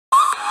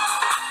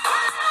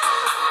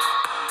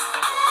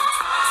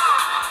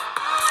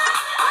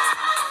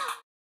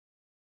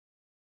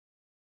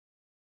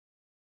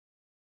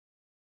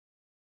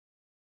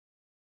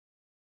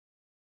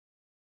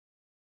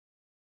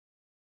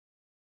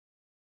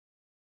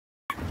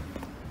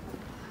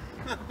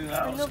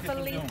Another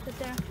Lisa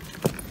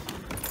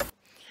death.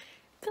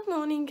 Good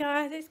morning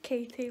guys, it's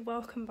Katie.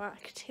 Welcome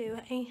back to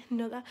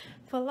another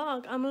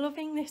vlog. I'm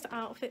loving this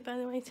outfit by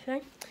the way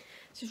today.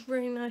 It's just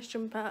really nice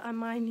jumper and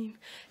my new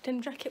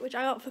denim jacket which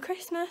I got for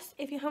Christmas.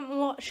 If you haven't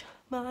watched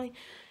my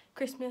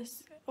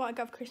Christmas, what I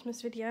got for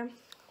Christmas video,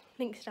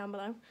 links down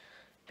below.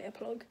 Bit of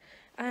plug.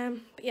 But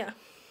yeah,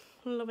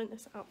 I'm loving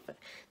this outfit.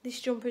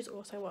 This jumper is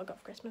also what I got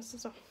for Christmas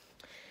as well.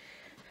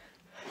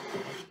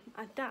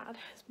 My dad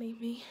has made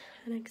me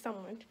an egg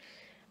sandwich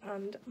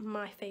and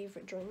my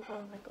favourite drink,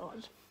 oh my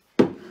god,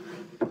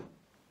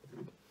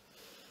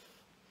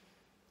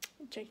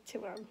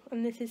 J2O,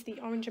 and this is the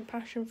orange and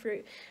passion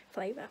fruit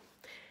flavour.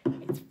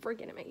 It's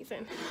friggin'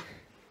 amazing,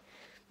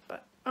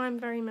 but I'm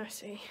very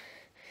messy,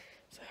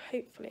 so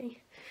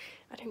hopefully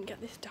I don't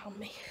get this down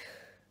me.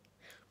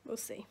 We'll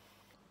see.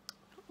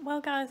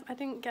 Well guys, I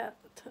didn't get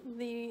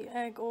the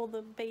egg or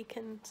the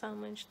bacon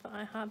sandwich that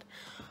I had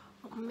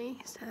on me,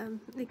 so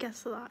I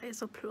guess that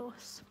is a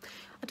plus.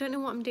 I don't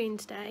know what I'm doing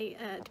today,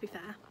 to be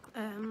fair.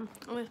 I'm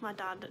with my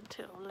dad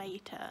until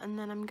later, and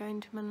then I'm going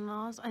to my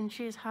in-laws, and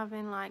she's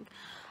having like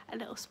a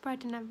little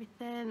spread and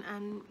everything,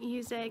 and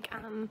music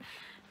and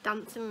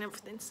dancing and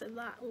everything, so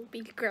that will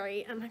be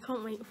great, and I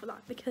can't wait for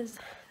that because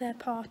their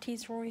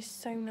parties are always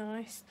so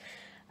nice.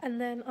 And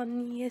then on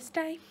New Year's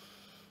Day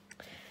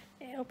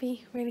it'll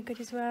be really good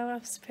as well. I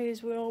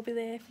suppose we'll all be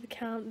there for the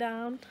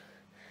countdown.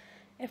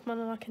 If my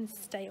nana can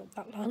stay up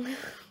that long.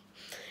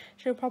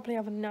 She'll probably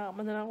have a nap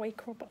and then I'll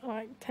wake her up at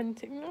like 10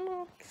 to,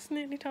 no, it's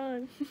nearly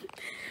time.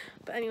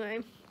 But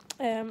anyway,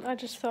 I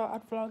just thought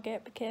I'd vlog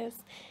it because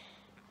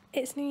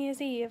it's New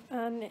Year's Eve,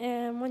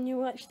 and when you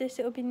watch this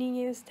it'll be New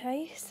Year's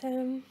Day,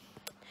 so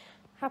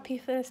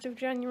happy 1st of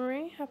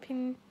January, happy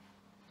New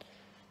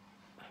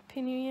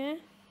Year.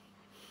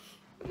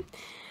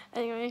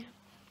 Anyway,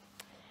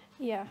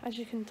 yeah, as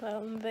you can tell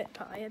I'm a bit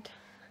tired.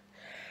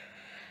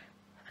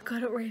 I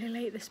got up really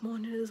late this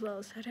morning as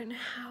well, so I don't know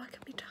how I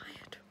can be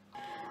tired.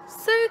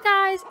 So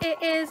guys,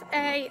 it is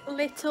a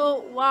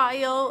little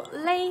while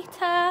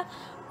later.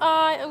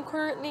 I am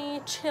currently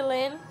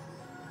chilling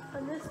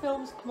and this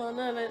film's come on.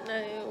 I don't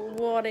know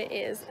what it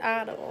is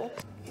at all.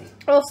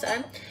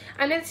 Also,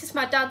 I know this is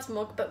my dad's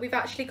mug, but we've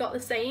actually got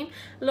the same.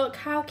 Look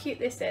how cute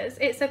this is.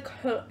 It's a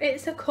cup,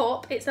 it's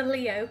a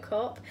Leo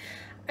cup.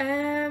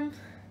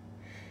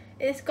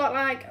 It's got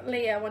like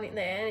Leo on it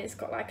there, and it's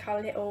got like a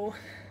little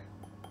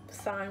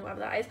sign,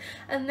 whatever that is,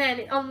 and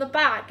then on the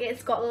back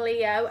it's got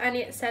Leo and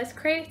it says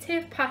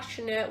creative,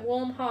 passionate,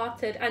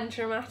 warm-hearted and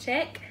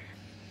dramatic.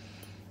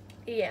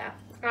 Yeah,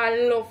 I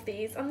love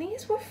these, and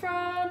these were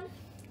from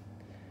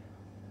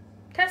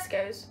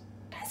Tesco's.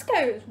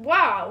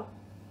 Wow.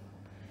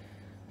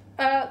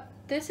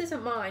 This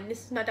isn't mine,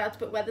 this is my dad's,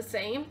 but we're the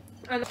same.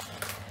 And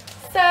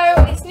so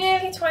it's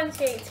nearly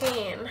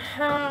 2018.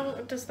 How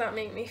does that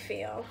make me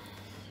feel?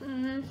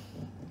 I'm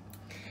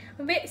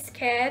a bit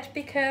scared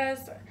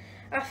because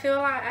I feel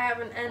like I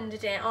haven't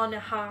ended it on a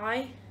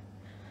high,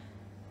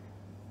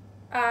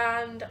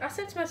 and I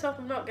said to myself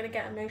I'm not going to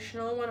get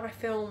emotional when I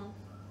film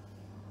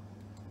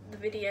the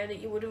video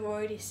that you would have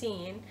already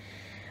seen,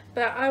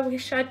 but I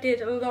wish I did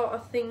a lot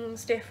of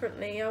things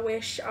differently. I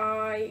wish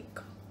I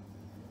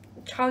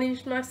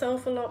challenged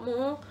myself a lot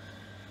more,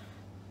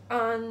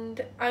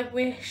 and I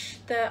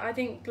wish that I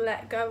didn't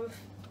let go of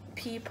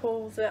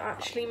people that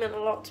actually meant a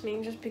lot to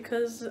me just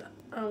because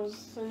I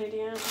was an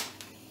idiot.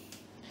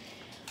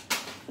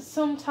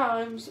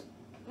 Sometimes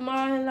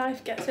my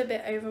life gets a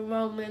bit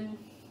overwhelming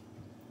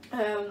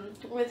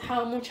with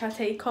how much I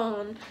take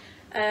on.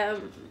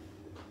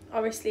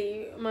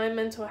 Obviously my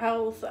mental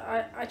health,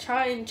 I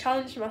try and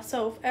challenge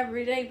myself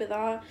every day with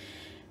that,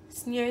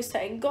 you know,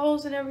 setting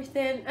goals and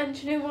everything, and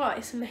you know what,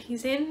 it's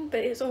amazing, but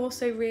it's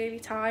also really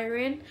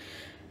tiring.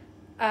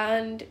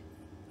 And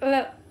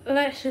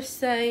let's just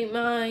say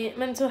my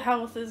mental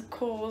health has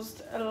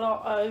caused a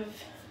lot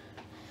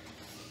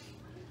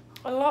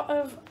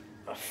of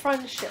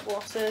friendship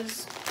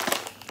losses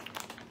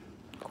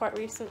quite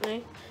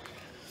recently,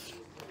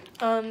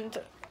 and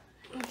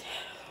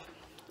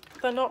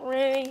they're not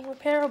really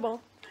repairable.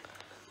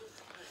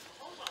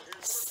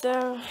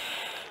 So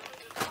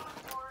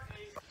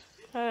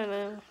I don't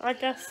know, I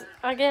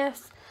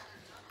guess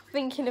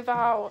thinking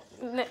about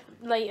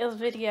later's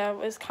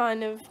video has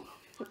kind of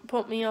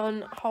put me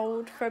on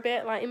hold for a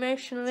bit, like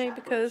emotionally,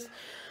 because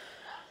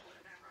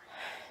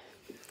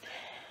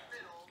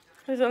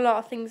there's a lot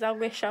of things I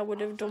wish I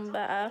would have done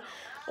better,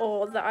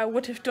 or that I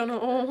would have done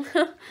at all.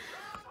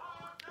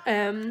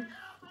 I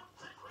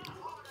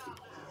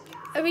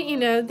mean, you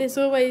know, there's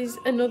always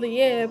another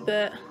year,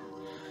 but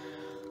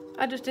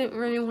I just didn't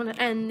really want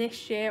to end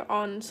this year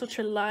on such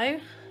a low.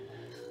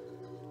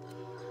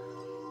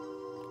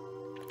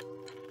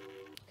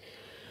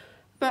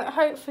 But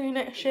hopefully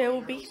next year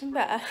will be even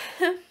better.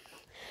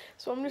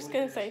 So I'm just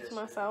going to say to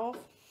myself,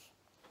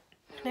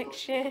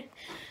 next year,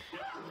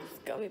 it's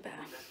got to be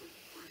better.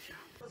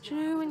 Do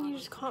you know when you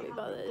just can't be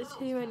bothered to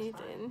do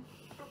anything?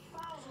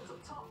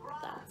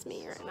 That's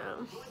me right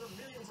now.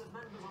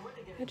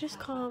 I just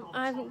can't,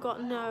 I haven't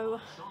got no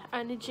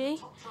energy,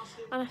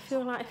 and I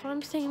feel like if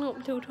I'm staying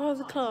up till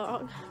 12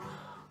 o'clock,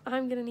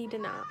 I'm gonna need a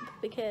nap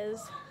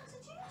because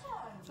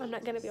I'm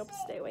not gonna be able to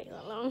stay awake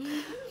that long.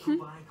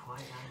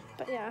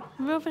 But yeah,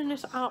 I'm loving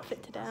this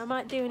outfit today. I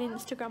might do an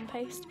Instagram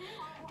post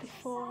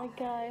before I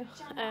go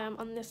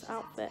on this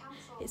outfit.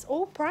 It's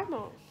all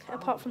Primark,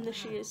 apart from the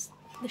shoes.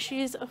 The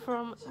shoes are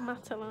from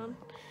Matalan,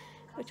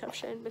 which I've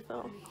shown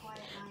before.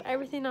 But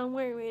everything I'm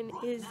wearing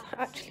is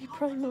actually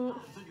Primark.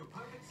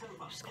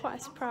 Which is quite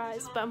a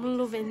surprise, but I'm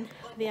loving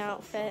the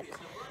outfit,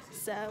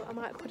 so I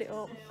might put it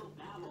up.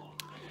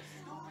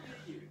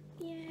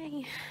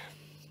 Yay!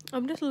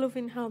 I'm just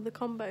loving how the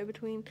combo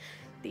between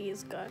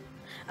these go.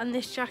 And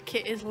this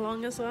jacket is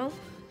long as well.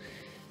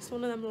 It's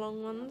one of them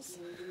long ones.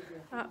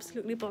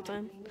 Absolutely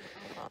bottom.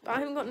 But I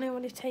haven't got no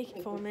one to take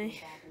it for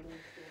me.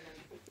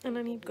 And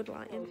I need good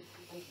lighting.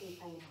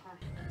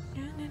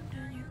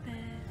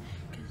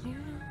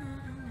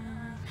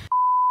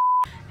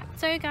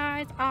 So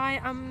guys, I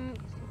am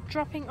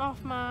dropping off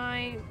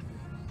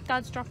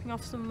Dad's dropping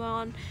off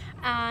someone,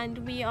 and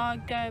we are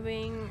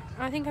going,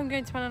 I think I'm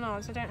going to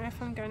Mananars. I don't know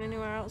if I'm going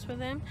anywhere else with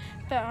him,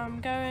 but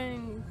I'm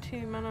going to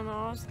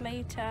Mananars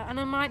later, and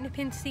I might nip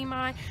in to see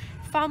my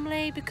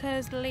family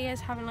because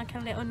Leah's having like a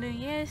little New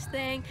Year's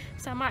thing,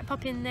 so I might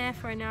pop in there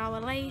for an hour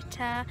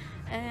later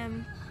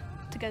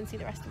to go and see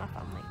the rest of my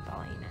family. But I'll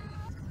let you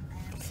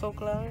know. So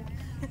glowing.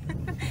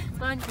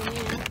 Mind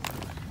you,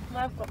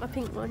 I've got my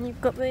pink one,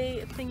 you've got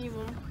the thingy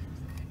one.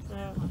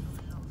 Yeah.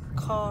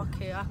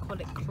 Clarky, I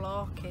call it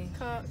Clarky.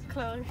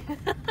 Clark.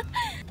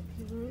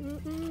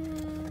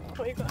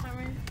 What you got,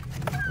 Harry?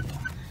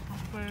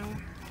 Well,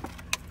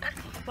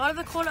 why do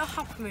they call it a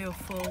happy meal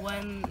for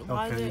when,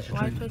 why are you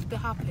supposed to be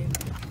happy?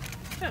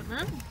 I don't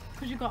know,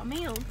 because you've got a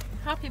meal.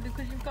 Happy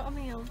because you've got a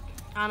meal.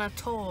 And a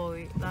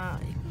toy that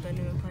you don't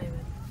even play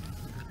with.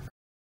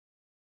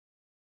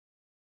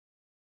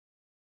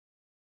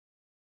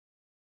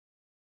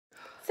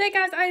 So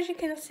guys, as you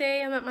can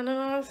see, I'm at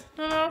Mananars.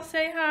 Mananars,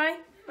 say hi.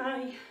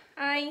 Hi.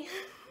 Hi.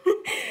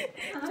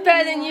 It's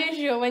better than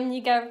usual when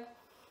you go.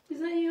 Is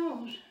that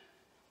yours?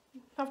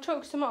 I've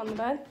chucked some on the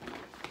bed.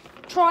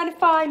 Trying to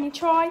find my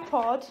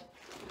tripod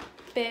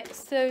bit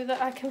so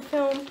that I can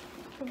film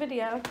a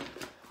video,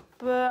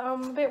 but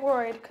I'm a bit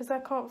worried because I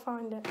can't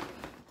find it.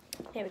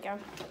 Here we go.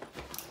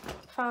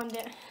 Found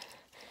it.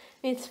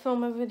 Need to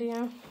film a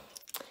video.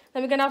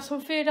 Then we're gonna have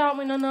some food, aren't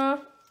we,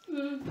 Nana?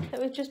 That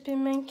we've just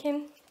been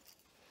making.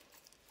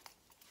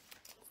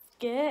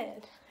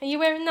 Good. Are you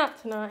wearing that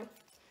tonight?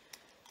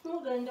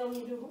 Not getting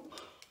dollied up.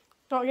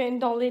 Not getting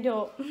dollied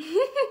up.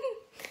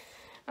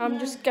 I'm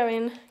just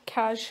going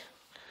cash.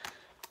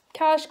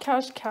 Cash.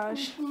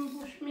 Push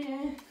me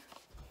hair.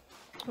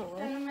 Oh.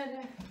 Then I'm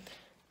ready.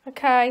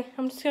 Okay,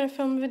 I'm just going to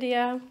film a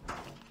video.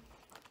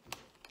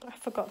 I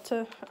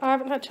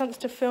haven't had a chance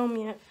to film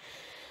yet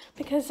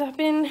because I've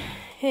been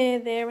here,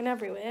 there and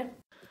everywhere.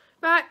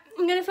 Right,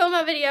 I'm going to film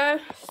my video,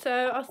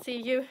 so I'll see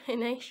you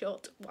in a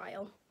short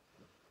while.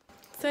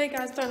 So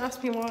guys, don't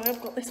ask me why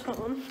I've got this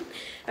on.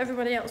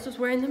 Everybody else was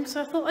wearing them,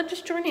 so I thought I'd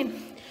just join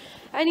in.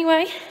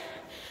 Anyway,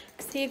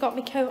 see I got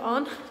my coat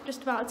on.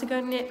 Just about to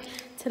go nip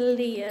to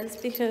Leah's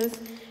because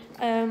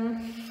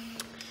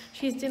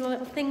she's doing a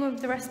little thing with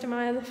the rest of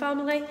my other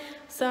family,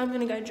 so I'm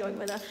going to go join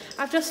with her.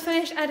 I've just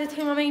finished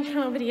editing my main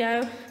channel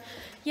video.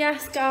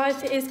 Yes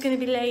guys, it is going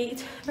to be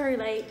late, very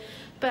late,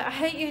 but I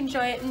hope you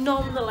enjoy it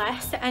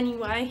nonetheless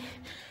anyway.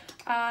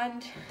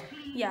 And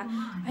yeah,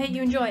 I hope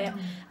you enjoy it.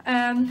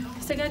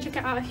 So go check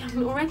it out if you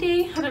haven't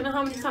already. I don't know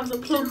how many times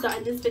I've plugged that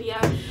in this video,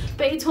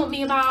 but it took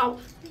me about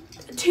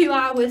 2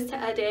 hours to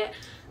edit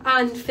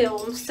and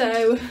film,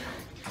 so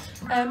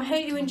I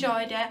hope you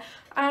enjoyed it.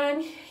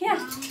 And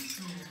yeah,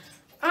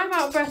 I'm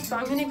out of breath, but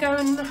I'm going to go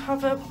and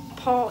have a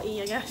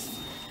party, I guess,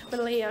 with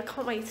Leah. I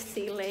can't wait to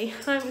see Lee.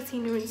 I haven't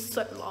seen her in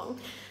so long,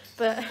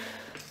 but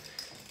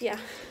yeah,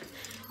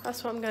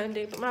 that's what I'm going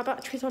to do. But my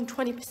battery's on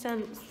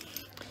 20%.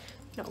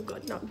 Not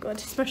good,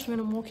 especially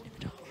when I'm walking in the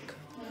dark.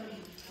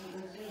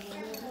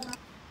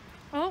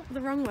 Oh, the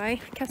wrong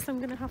way. I guess I'm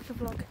going to have to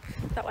vlog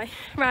that way.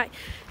 Right,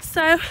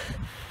 so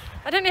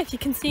I don't know if you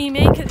can see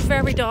me because it's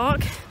very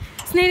dark.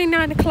 It's nearly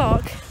 9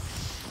 o'clock.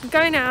 I'm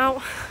going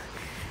out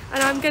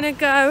and I'm going to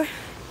go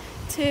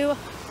to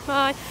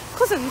my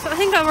cousin's. I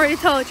think I've already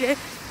told you.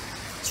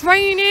 It's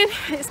raining,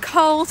 it's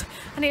cold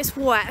and it's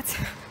wet.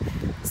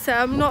 So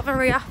I'm not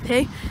very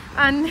happy.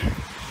 And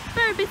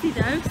very busy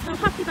though, so I'm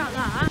happy about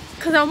that.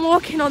 Because I'm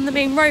walking on the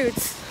main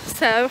roads.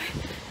 So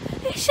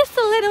it's just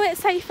a little bit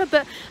safer,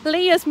 but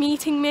Leah's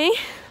meeting me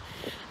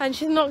and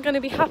she's not going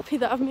to be happy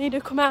that I've made her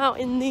come out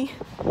in the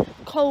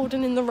cold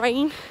and in the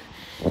rain.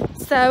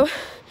 So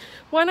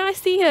when I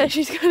see her,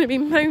 she's going to be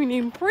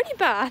moaning pretty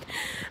bad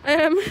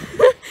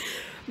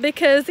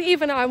because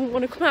even I wouldn't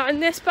want to come out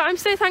in this, but I'm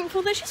so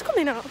thankful that she's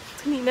coming out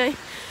to meet me.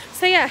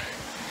 So yeah,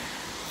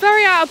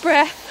 very out of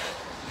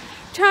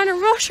breath, trying to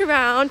rush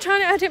around,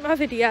 trying to edit my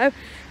video,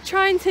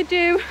 trying to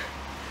do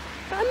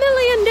a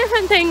million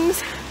different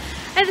things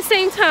at the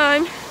same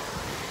time,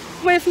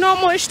 with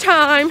not much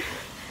time.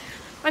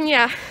 And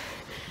yeah,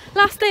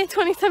 last day of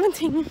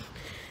 2017. I'm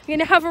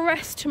gonna have a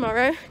rest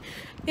tomorrow.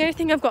 The only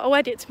thing I've got to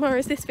edit tomorrow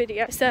is this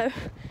video, so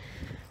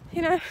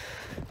you know,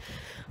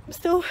 I'm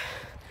still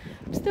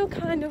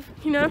kind of,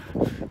 you know,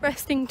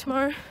 resting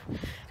tomorrow.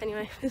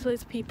 Anyway, there's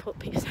loads of people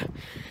up here, so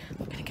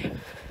I'm gonna go.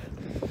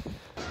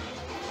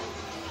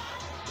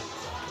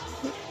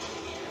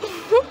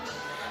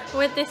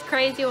 With this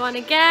crazy one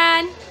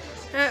again.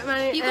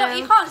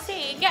 You can't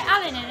see it. Get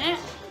Alan in it.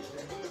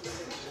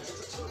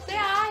 Say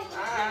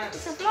hi.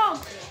 It's a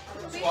vlog.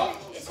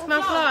 It's my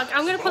vlog.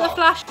 I'm gonna put the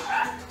flash.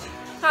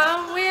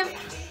 I'm with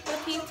the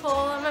people.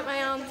 I'm at my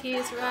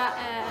auntie's. Hello,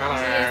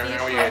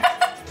 how are you?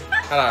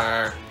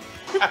 Hello.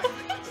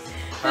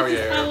 How are you?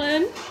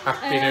 Alan.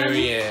 Happy New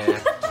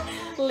Year.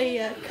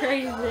 Leah,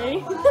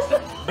 crazy.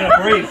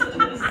 Breathe.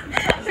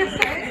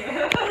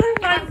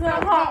 That's so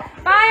hot.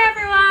 Bye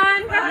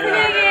everyone. Happy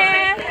New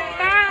Year.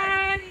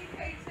 Bye.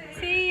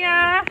 See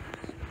ya.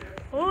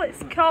 Oh,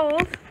 it's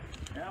cold.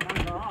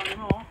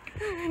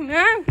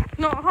 No,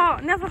 not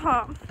hot. Never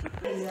hot.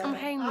 I'm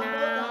home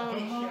now.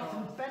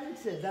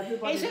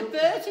 It's a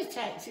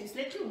Vertitex, it's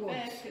little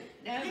ones.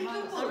 I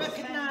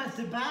recognise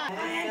the bag.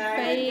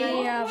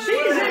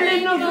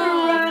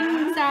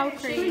 Sour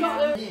cream. I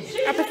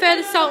prefer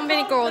the salt and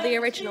vinegar or the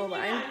original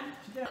though.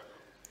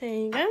 There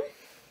you go.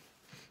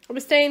 Are we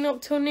staying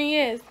up till New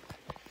Year's?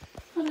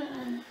 I don't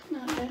know.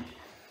 No.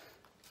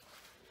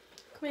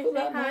 Come here,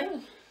 say hi.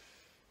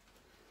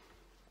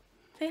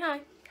 Say hi.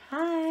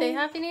 Hi. Say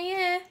Happy New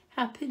Year.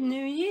 Happy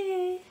New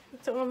Year.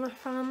 To all my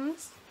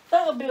fans.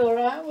 That'll be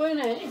alright, won't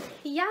it?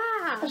 Yeah.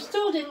 I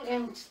still didn't get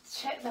him to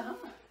check that.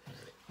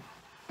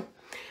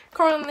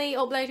 Currently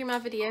uploading my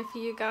video for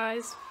you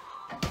guys.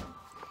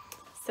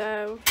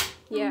 So,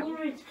 yeah. I'm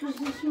worried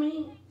because it's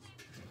me.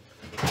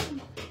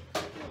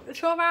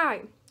 It's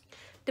alright.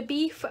 The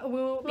beef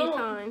will be Oh.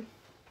 fine.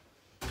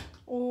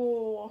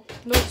 Oh,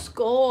 looks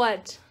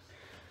good.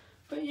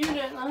 But you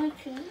don't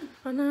like it.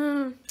 I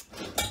know.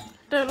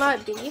 Don't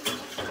like beef.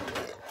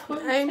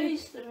 What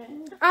taste of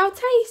it? I'll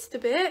taste a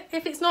bit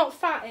if it's not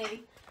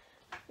fatty.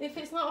 If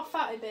it's not a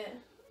fatty bit.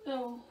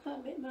 Oh,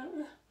 that bit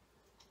better.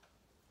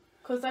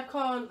 Because I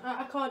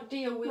can't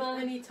deal with No.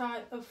 any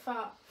type of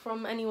fat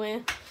from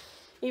anywhere.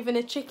 Even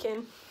a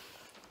chicken.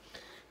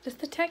 Just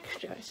the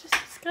texture, it's just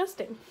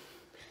disgusting.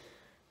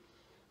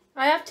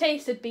 I have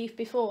tasted beef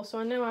before, so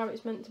I know how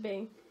it's meant to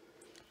be.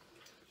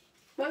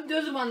 But the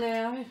other one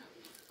there, it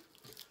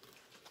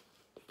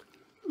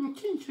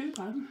isn't too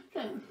bad,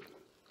 is it?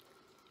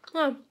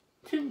 Oh,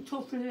 It isn't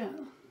tough, is it?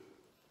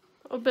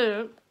 a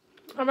bit.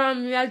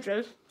 Around the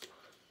edges.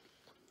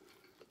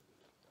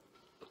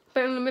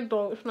 But in the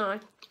middle, it's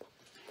nice.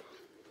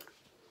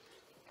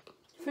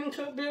 Think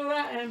it'll be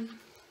alright,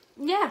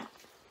 Yeah.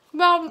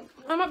 Well,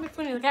 I might be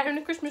funny. They're getting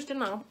a Christmas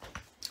dinner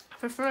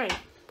for free.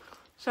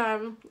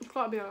 So, it's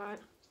got to be alright.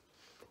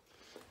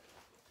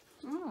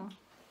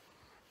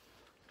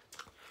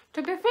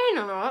 To be fair,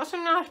 no, that's a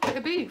nice bit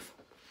of beef.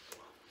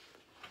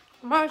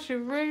 I'm actually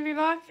really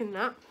liking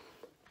that.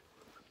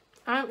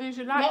 I don't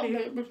usually like Not beef.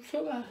 bit with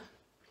sugar.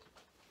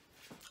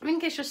 I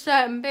think it's just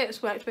certain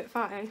bits where it's a bit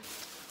fatty.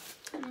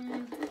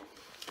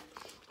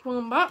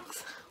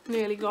 $1,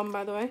 nearly gone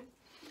by the way.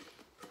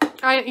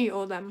 I don't eat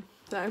all them,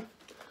 so.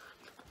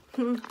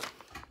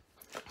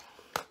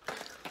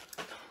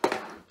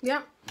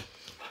 Yeah.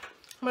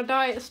 My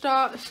diet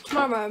starts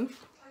tomorrow,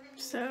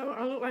 so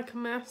I look like a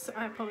mess.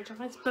 I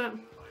apologise, but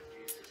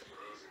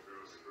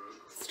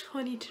it's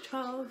 20 to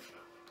 12.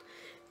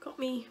 Got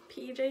me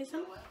PJs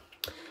on,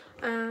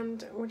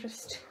 and we're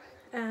just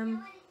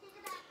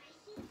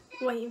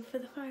waiting for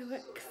the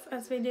fireworks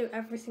as we do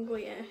every single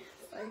year.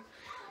 So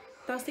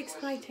that's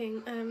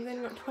exciting. We've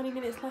only got 20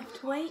 minutes left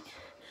to wait.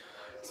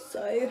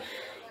 So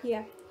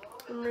yeah,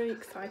 I'm really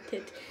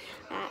excited.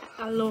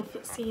 I love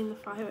seeing the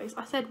fireworks.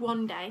 I said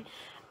one day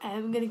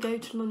I'm going to go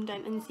to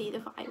London and see the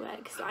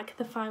fireworks, like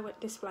the firework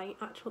display,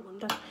 actual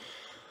London.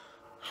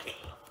 I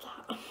love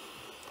that.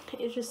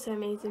 It's just so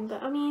amazing.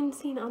 But I mean,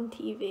 seeing it on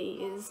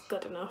TV is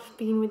good enough,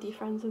 being with your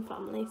friends and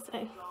family,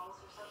 so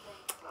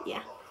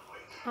yeah,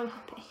 I'm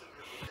happy.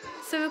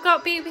 So we've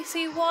got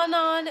BBC One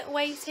on,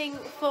 waiting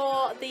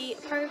for the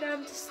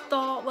programme to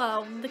start,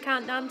 well, the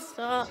countdown to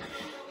start.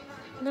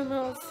 And I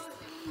was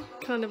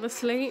kind of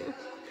asleep.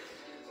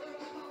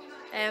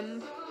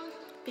 But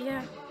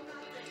yeah,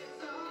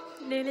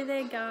 nearly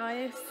there,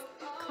 guys.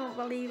 Can't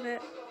believe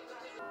it.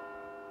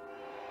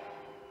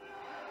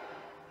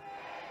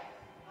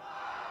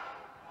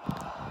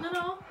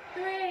 No,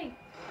 3.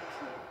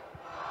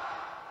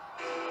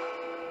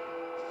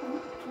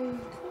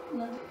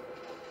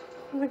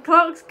 The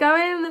clock's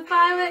going, the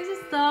fireworks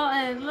are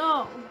starting,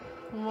 look.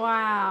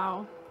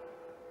 Wow.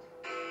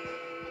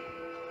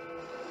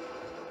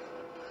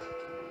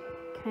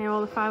 Okay,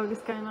 all the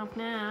fireworks going off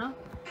now.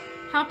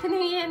 Happy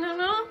New Year,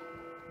 Nana.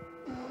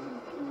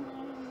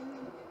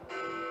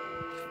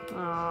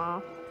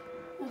 Aww.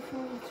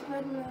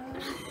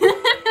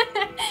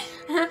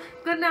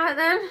 Good night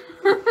then.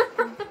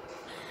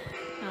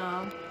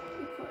 Oh.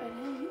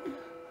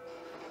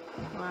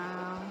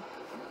 Wow.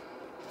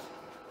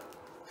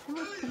 So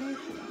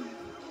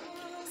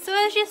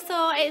as you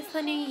saw, it's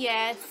the new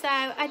year, so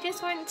I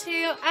just want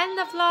to end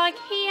the vlog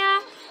here.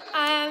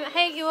 I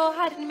hope you all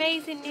had an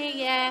amazing new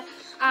year,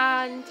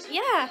 and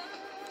yeah,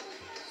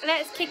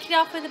 let's kick it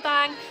off with a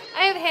bang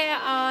over here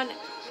on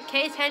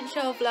Kate's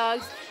Henshaw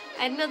Vlogs.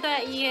 Another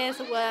year's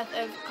worth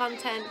of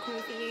content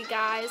coming for you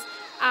guys,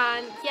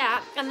 and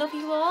yeah, I love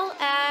you all.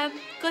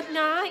 Good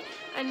night,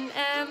 and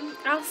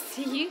I'll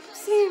see you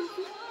soon.